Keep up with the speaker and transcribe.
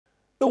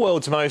The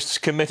world's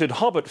most committed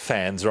Hobbit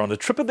fans are on a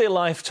trip of their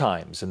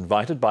lifetimes,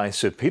 invited by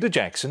Sir Peter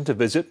Jackson to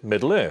visit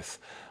Middle-earth.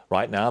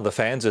 Right now, the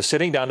fans are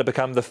sitting down to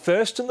become the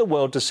first in the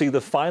world to see the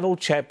final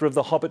chapter of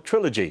the Hobbit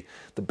trilogy,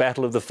 The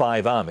Battle of the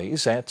Five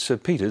Armies, at Sir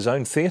Peter's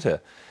own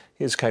theatre.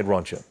 Here's Kate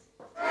Roger.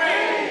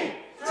 3,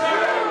 2,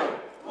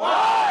 1,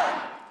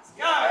 let's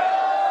go!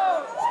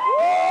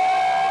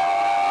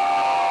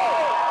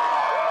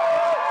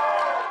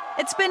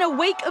 It's been a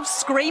week of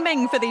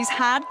screaming for these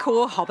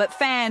hardcore Hobbit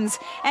fans,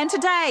 and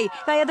today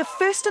they are the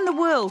first in the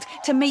world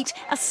to meet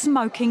a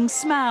smoking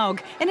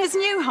Smaug in his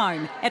new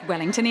home at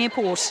Wellington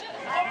Airport.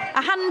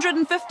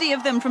 150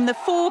 of them from the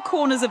four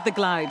corners of the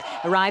globe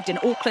arrived in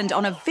Auckland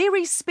on a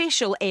very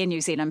special Air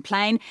New Zealand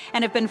plane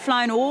and have been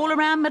flown all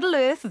around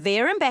Middle-earth,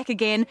 there and back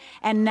again,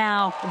 and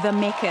now the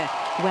Mecca,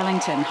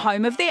 Wellington,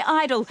 home of their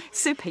idol,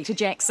 Sir Peter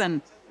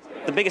Jackson.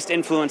 The biggest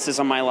influences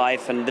on my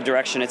life and the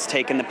direction it's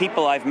taken, the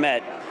people I've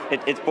met,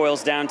 it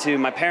boils down to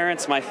my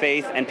parents, my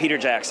faith, and Peter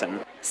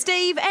Jackson.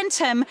 Steve and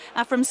Tim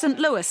are from St.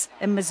 Louis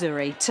in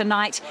Missouri.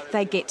 Tonight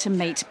they get to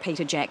meet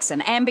Peter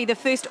Jackson and be the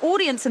first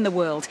audience in the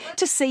world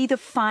to see the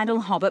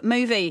final Hobbit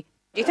movie.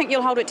 Do you think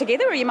you'll hold it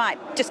together or you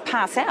might just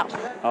pass out?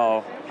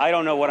 Oh, I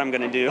don't know what I'm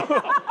going to do.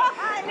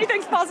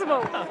 Anything's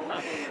possible.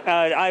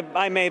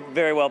 I may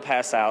very well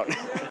pass out.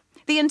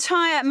 The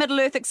entire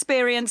Middle-earth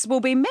experience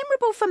will be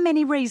memorable for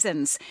many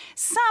reasons.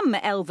 Some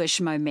elvish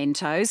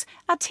mementos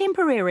are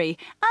temporary,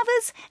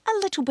 others a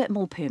little bit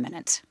more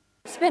permanent.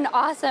 It's been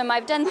awesome.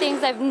 I've done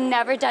things I've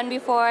never done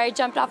before. I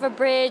jumped off a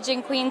bridge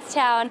in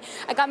Queenstown.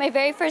 I got my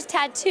very first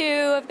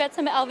tattoo. I've got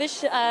some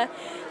elvish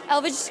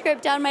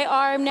script down my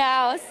arm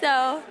now,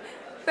 so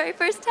very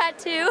first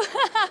tattoo.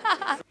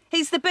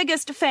 He's the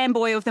biggest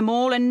fanboy of them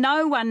all, and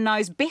no one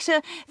knows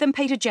better than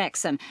Peter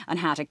Jackson on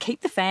how to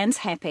keep the fans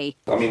happy.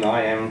 I mean,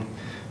 I am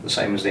the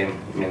same as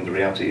them. I mean, the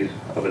reality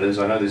of it is,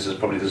 I know there's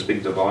probably this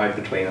big divide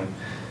between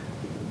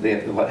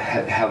them,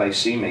 how they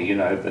see me, you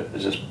know, but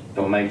as a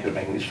filmmaker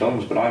making these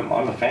films, but I'm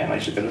a fan. I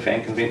used to go to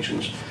fan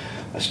conventions.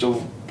 I still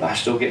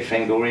get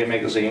Fangoria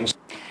magazines.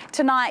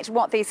 Tonight,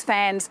 what these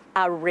fans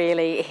are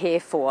really here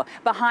for.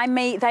 Behind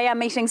me, they are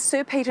meeting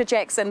Sir Peter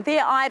Jackson,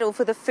 their idol,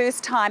 for the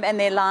first time in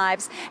their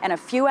lives. And a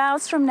few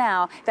hours from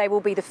now, they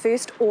will be the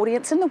first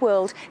audience in the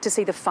world to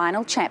see the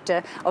final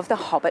chapter of the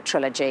Hobbit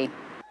trilogy.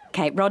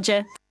 Kate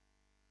Roger,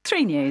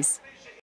 3 News.